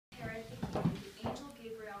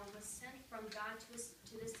gone to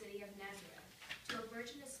the city of Nazareth, to a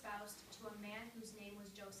virgin espoused to a man whose name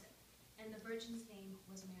was Joseph, and the virgin's name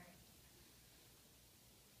was Mary.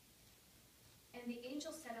 And the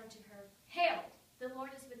angel said unto her, Hail, the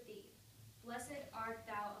Lord is with thee. Blessed art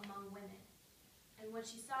thou among women. And when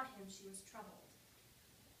she saw him, she was troubled.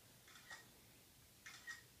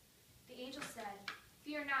 The angel said,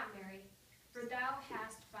 Fear not, Mary, for thou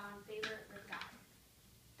hast found favor with God.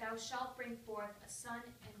 Thou shalt bring forth a son,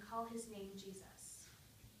 and call his name Jesus.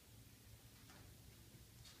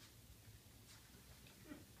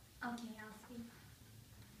 Okay, I'll speak.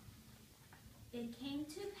 It came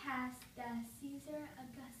to pass that Caesar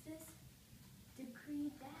Augustus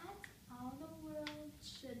decreed that all the world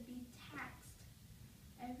should be taxed,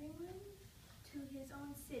 everyone to his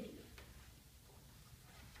own city.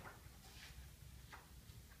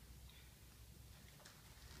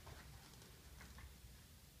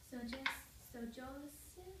 So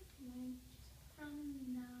Joseph went from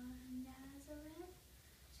Nazareth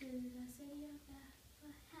to the city of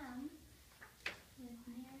Bethlehem, with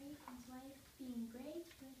Mary, his wife, being great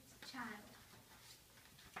with child.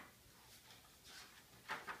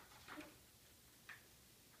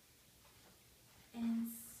 And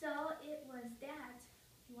so it was that,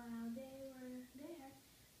 while they were there,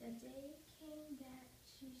 the day came that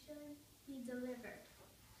she should be delivered.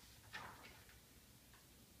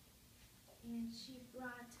 And she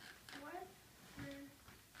brought forth her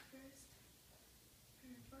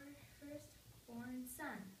firstborn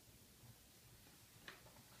son,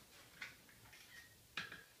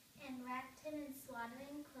 and wrapped him in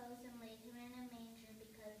swaddling clothes and laid him in a manger,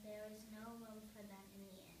 because there was no room for them in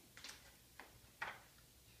the inn.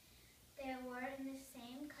 There were in the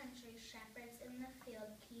same country shepherds in the field,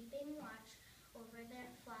 keeping watch over their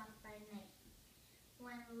flock by night.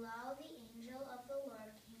 When lo, the angel of the Lord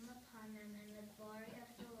came upon them, and the glory of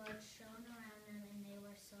the Lord shone around them, and they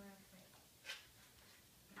were sore afraid.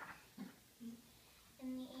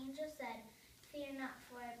 And the angel said, Fear not,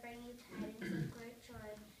 for I bring you tidings of great joy,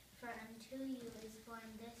 for unto you is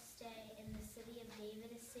born this day in the city of David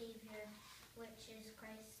a Savior, which is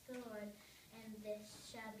Christ the Lord. And this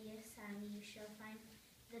shall be a sign: you shall find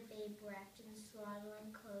the babe wrapped in swaddling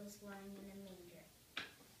clothes, lying in a manger.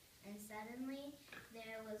 And suddenly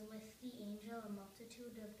there was with the angel a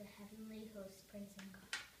multitude of the heavenly host, praising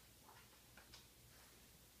God.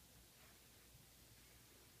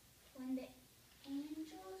 When the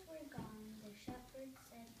angels were gone, the shepherds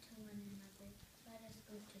said to one another, Let us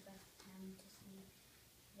go to Bethlehem to see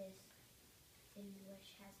this thing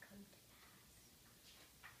which has come to pass.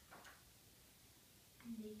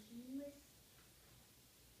 And they came with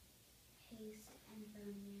haste and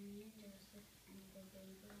found Mary and Joseph and the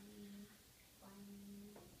babe lying.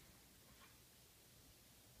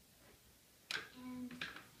 And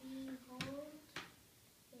behold,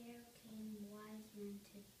 there came wise men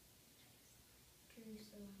to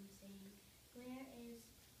Jerusalem, saying, Where is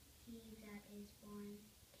he that is born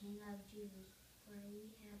King of Jews? For we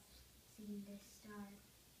have seen this star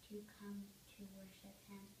to come to worship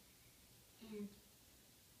him. And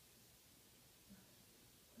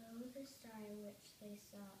lo, the star which they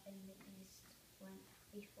saw in the east went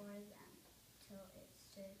before them, till it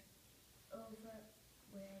stood over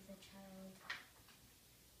where the child was.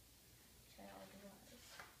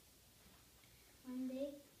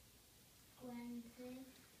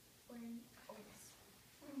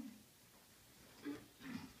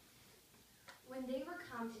 When they were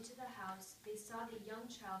come into the house, they saw the young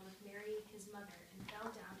child with Mary his mother, and fell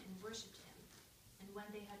down and worshipped him. And when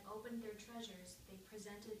they had opened their treasures, they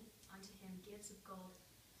presented unto him gifts of gold,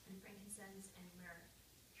 and frankincense, and myrrh.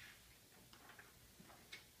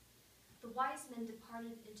 The wise men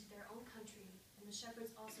departed into their own country, and the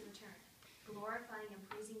shepherds also returned, glorifying and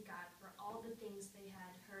praising God for all the things they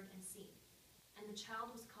had heard and seen. And the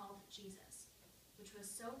child was called Jesus, which was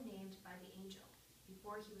so named by the angel,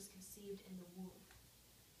 before he was conceived in the womb.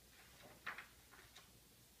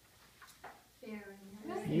 Very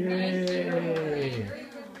nice. Yay. Very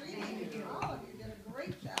good reading. All of you did a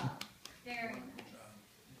great job. Very nice.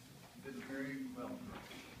 Did very well.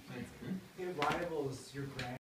 It rivals your grand.